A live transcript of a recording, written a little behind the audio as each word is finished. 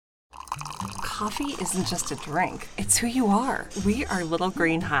Coffee isn't just a drink, it's who you are. We are Little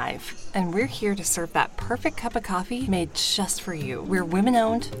Green Hive, and we're here to serve that perfect cup of coffee made just for you. We're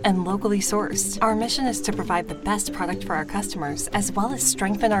women-owned and locally sourced. Our mission is to provide the best product for our customers, as well as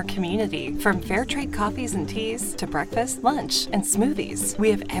strengthen our community. From fair trade coffees and teas to breakfast, lunch, and smoothies, we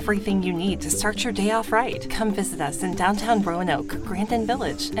have everything you need to start your day off right. Come visit us in downtown Roanoke, Grandin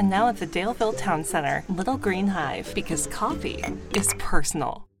Village, and now at the Daleville Town Center. Little Green Hive, because coffee is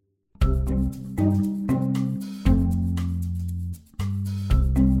personal.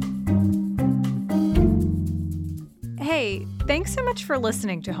 Hey, thanks so much for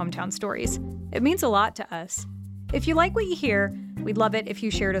listening to Hometown Stories. It means a lot to us. If you like what you hear, we'd love it if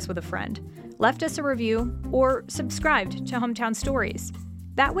you shared us with a friend, left us a review, or subscribed to Hometown Stories.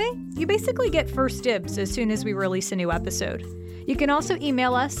 That way, you basically get first dibs as soon as we release a new episode. You can also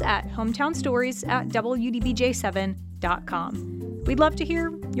email us at hometownstories@wdbj7.com. We'd love to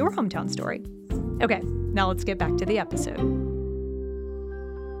hear your hometown story. Okay, now let's get back to the episode.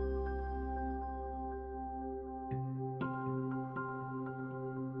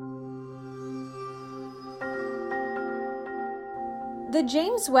 The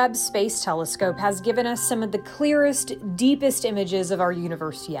James Webb Space Telescope has given us some of the clearest, deepest images of our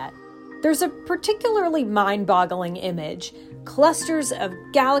universe yet. There's a particularly mind-boggling image, clusters of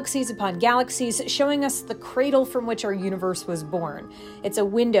galaxies upon galaxies showing us the cradle from which our universe was born. It's a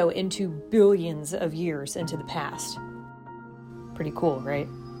window into billions of years into the past. Pretty cool, right?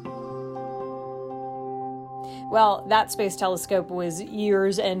 Well, that space telescope was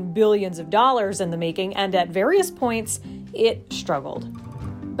years and billions of dollars in the making, and at various points, it struggled.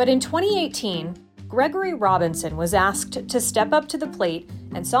 But in 2018, Gregory Robinson was asked to step up to the plate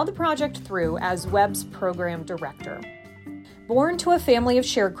and saw the project through as Webb's program director. Born to a family of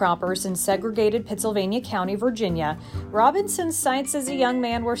sharecroppers in segregated Pittsylvania County, Virginia, Robinson's sights as a young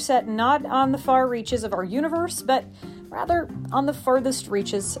man were set not on the far reaches of our universe, but rather on the furthest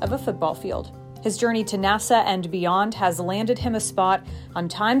reaches of a football field. His journey to NASA and beyond has landed him a spot on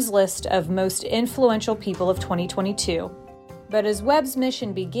Time's list of most influential people of 2022. But as Webb's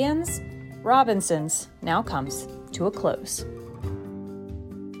mission begins, Robinson's now comes to a close.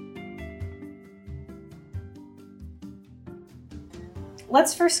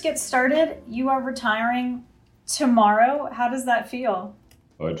 Let's first get started. You are retiring tomorrow. How does that feel?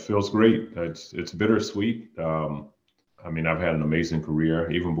 It feels great. It's bittersweet. I've had an amazing career.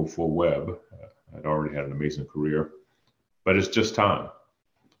 Even before Webb, I'd already had an amazing career. But it's just time.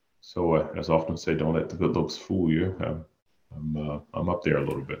 So as I often say, don't let the good looks fool you. I'm up there a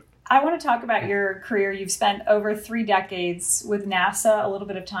little bit. I want to talk about your career. You've spent over 3 decades with NASA, a little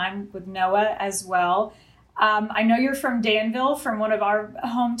bit of time with NOAA as well. I know you're from Danville, from one of our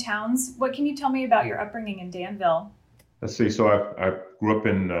hometowns. What can you tell me about your upbringing in Danville? Let's see. So I grew up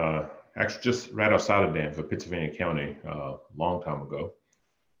in actually just right outside of Danville, Pittsylvania County, a long time ago.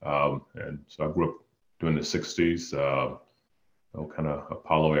 And so I grew up during the 60s, kind of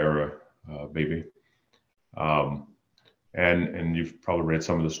Apollo era baby. And you've probably read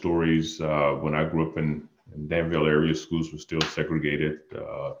some of the stories. When I grew up in Danville area, schools were still segregated.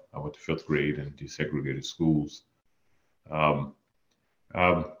 I went to 5th grade in desegregated schools.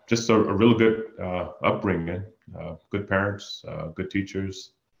 Just a really good upbringing, good parents, good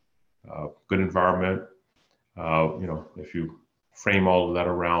teachers, good environment. If you frame all of that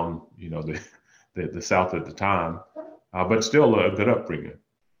around, the South at the time, but still a good upbringing.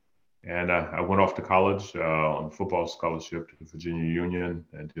 And I went off to college on a football scholarship to the Virginia Union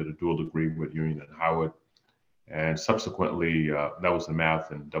and did a dual degree with Union and Howard. And subsequently, that was in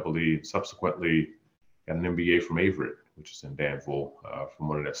math and double E. Subsequently, got an MBA from Averett, which is in Danville, from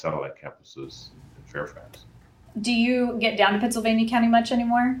one of their satellite campuses in Fairfax. Do you get down to Pittsylvania County much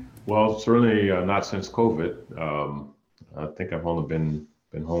anymore? Well, certainly not since COVID. I think I've only been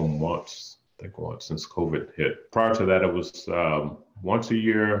home once since COVID hit. Prior to that, it was once a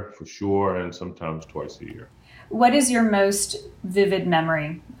year for sure, and sometimes twice a year. What is your most vivid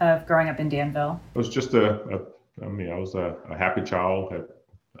memory of growing up in Danville? It was just I was a happy child, had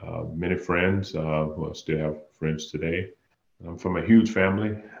many friends, who I still have friends today. I'm from a huge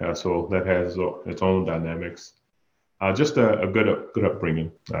family, so that has its own dynamics. Just a good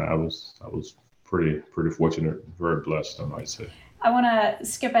upbringing. I was pretty fortunate, very blessed, I might say. I want to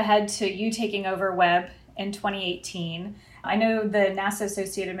skip ahead to you taking over Webb in 2018. I know the NASA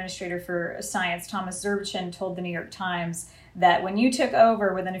Associate Administrator for Science, Thomas Zurbuchen, told the New York Times that when you took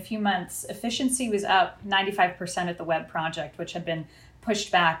over, within a few months, efficiency was up 95% at the Webb project, which had been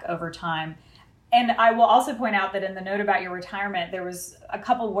pushed back over time. And I will also point out that in the note about your retirement, there was a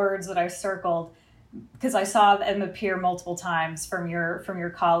couple words that I circled: because I saw them appear multiple times from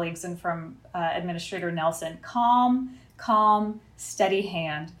your colleagues and from Administrator Nelson. Calm, steady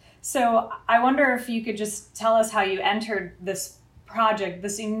hand. So I wonder if you could just tell us how you entered this project,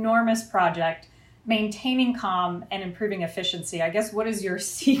 this enormous project, maintaining calm and improving efficiency. I guess, what is your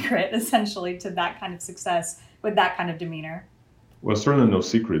secret essentially to that kind of success with that kind of demeanor? Well, certainly no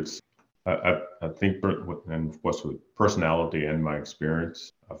secrets. I think, and of course, with personality and my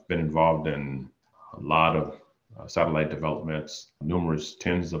experience, I've been involved in a lot of satellite developments, numerous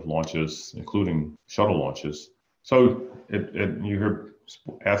tens of launches, including shuttle launches. So you heard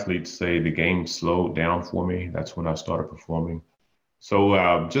athletes say the game slowed down for me. That's when I started performing.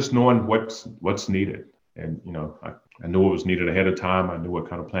 So just knowing what's needed, and I knew what was needed ahead of time. I knew what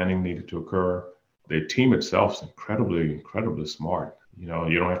kind of planning needed to occur. The team itself is incredibly smart. You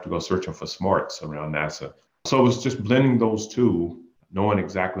don't have to go searching for smarts around NASA. So it was just blending those two, knowing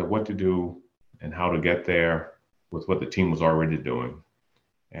exactly what to do and how to get there with what the team was already doing.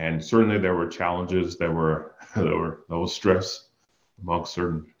 And certainly there were challenges, there was stress amongst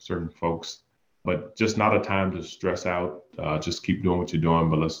certain folks, but just not a time to stress out. Just keep doing what you're doing,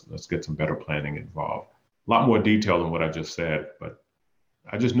 but let's get some better planning involved. A lot more detail than what I just said, but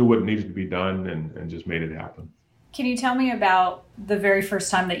I just knew what needed to be done and just made it happen. Can you tell me about the very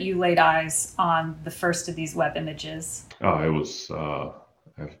first time that you laid eyes on the first of these web images? It was,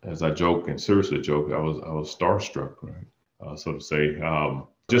 as I joke and seriously joke, I was starstruck, right? So to say,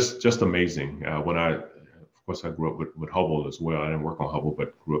 just amazing. When of course, I grew up with Hubble as well. I didn't work on Hubble,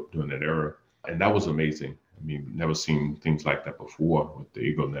 but grew up during that era, and that was amazing. I mean, never seen things like that before with the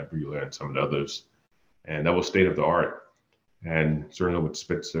Eagle Nebula and some of the others, and that was state of the art. And certainly with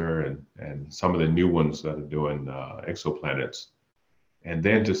Spitzer and some of the new ones that are doing exoplanets. And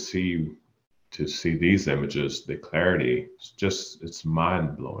then to see these images, the clarity, it's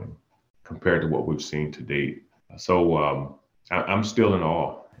mind blowing compared to what we've seen to date. So I'm still in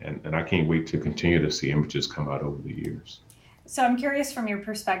awe, and I can't wait to continue to see images come out over the years. So I'm curious from your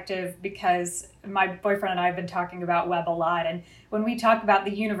perspective, because my boyfriend and I have been talking about Webb a lot. And when we talk about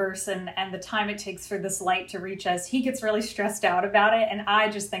the universe and the time it takes for this light to reach us, he gets really stressed out about it. And I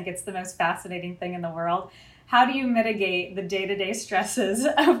just think it's the most fascinating thing in the world. How do you mitigate the day-to-day stresses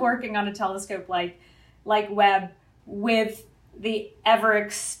of working on a telescope like Webb with the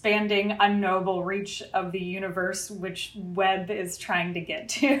ever-expanding, unknowable reach of the universe, which Webb is trying to get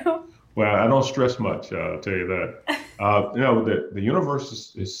to? Well, I don't stress much, I'll tell you that. The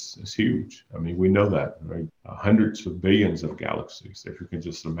universe is huge. I mean, we know that, right? Hundreds of billions of galaxies. If you can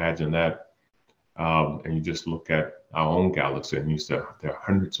just imagine that, and you just look at our own galaxy, and you say there are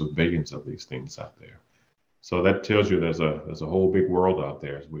hundreds of billions of these things out there. So that tells you there's a whole big world out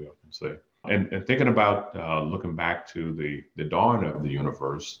there, as we often say. And thinking about looking back to the dawn of the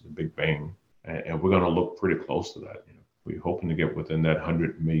universe, the Big Bang, and we're going to look pretty close to that. We're hoping to get within that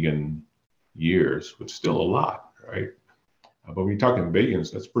 100 million years, which is still a lot, right? But when you're talking billions,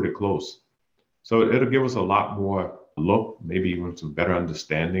 that's pretty close. So it'll give us a lot more look, maybe even some better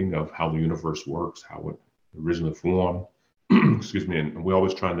understanding of how the universe works, how it originally formed. Excuse me. And we're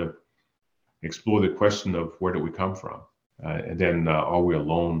always trying to explore the question of where did we come from? And then are we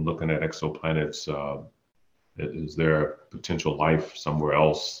alone looking at exoplanets? Is there potential life somewhere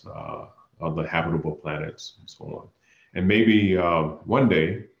else, other habitable planets, and so on? And maybe one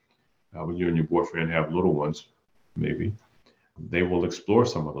day, when you and your boyfriend have little ones, maybe they will explore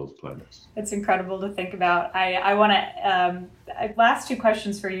some of those planets. It's incredible to think about. I want to, last two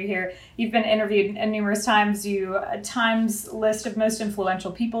questions for you here. You've been interviewed numerous times. Times list of most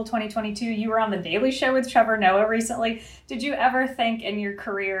influential people 2022. You were on The Daily Show with Trevor Noah recently. Did you ever think in your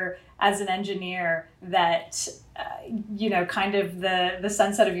career as an engineer that, kind of the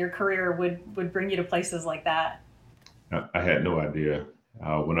sunset of your career would bring you to places like that? I had no idea.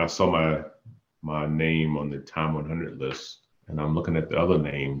 When I saw my name on the Time 100 list, and I'm looking at the other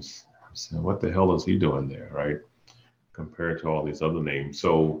names, I'm saying, what the hell is he doing there, right? Compared to all these other names.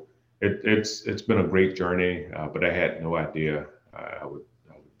 So it's been a great journey, but I had no idea I would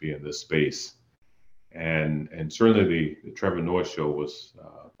be in this space. And certainly the Trevor Noah show was,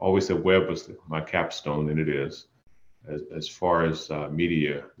 always said Webb was my capstone, and it is. As far as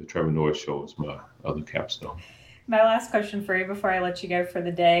media, the Trevor Noah show is my other capstone. My last question for you before I let you go for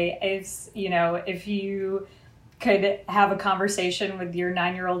the day is, if you could have a conversation with your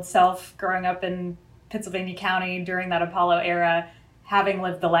 9-year-old self growing up in Pittsylvania County during that Apollo era, having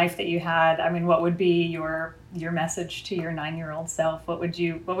lived the life that you had, I mean, what would be your message to your 9-year-old self? What would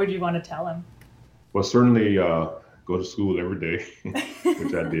you want to tell him? Well, certainly go to school every day,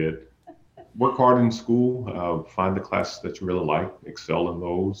 which I did. Work hard in school, find the classes that you really like, excel in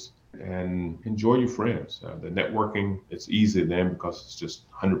those. and enjoy your friends. The networking, it's easy then because it's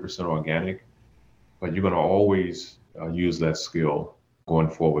just 100% organic, but you're going to always use that skill going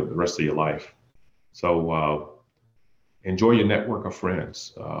forward the rest of your life. So enjoy your network of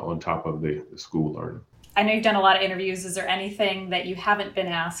friends on top of the school learning. I know you've done a lot of interviews. Is there anything that you haven't been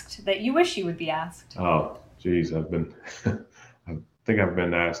asked that you wish you would be asked? Oh, geez, I think I've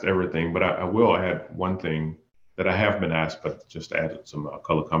been asked everything, but I will add one thing that I have been asked, but just added some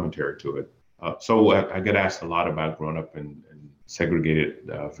color commentary to it. So I get asked a lot about growing up in segregated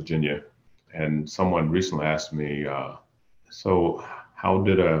Virginia. And someone recently asked me, so how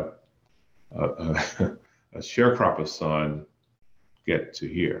did a sharecropper's son get to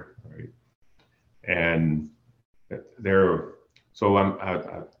here, right? And so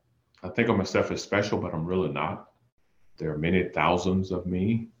I think of myself as special, but I'm really not. There are many thousands of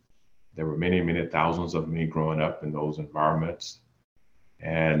me. There were many, many thousands of me growing up in those environments.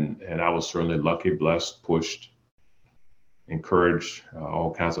 And I was certainly lucky, blessed, pushed, encouraged,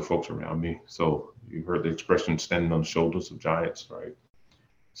 all kinds of folks around me. So you heard the expression standing on the shoulders of giants, right?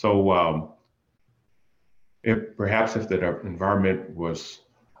 So if that environment was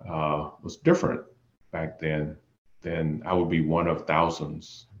different back then I would be one of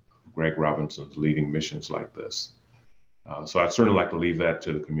thousands of Greg Robinsons leading missions like this. So I'd certainly like to leave that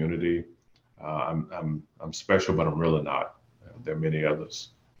to the community. I'm special, but I'm really not. There are many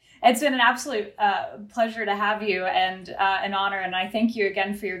others. It's been an absolute pleasure to have you and an honor. And I thank you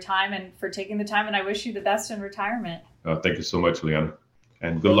again for your time and for taking the time. And I wish you the best in retirement. Thank you so much, Leanna.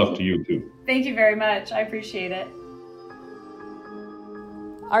 And good luck to you, too. Thank you very much. I appreciate it.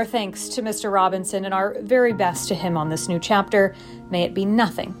 Our thanks to Mr. Robinson and our very best to him on this new chapter. May it be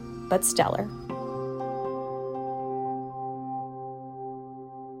nothing but stellar.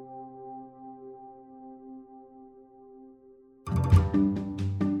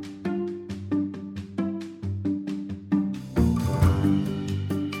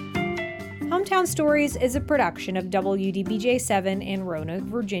 Hometown Stories is a production of WDBJ7 in Roanoke,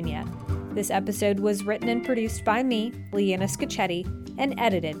 Virginia. This episode was written and produced by me, Leanna Scacchetti, and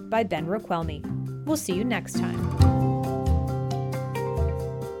edited by Ben Raquelmi. We'll see you next time.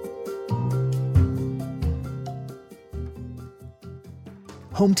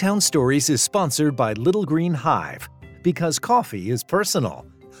 Hometown Stories is sponsored by Little Green Hive, because coffee is personal.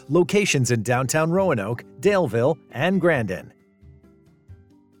 Locations in downtown Roanoke, Daleville, and Grandin.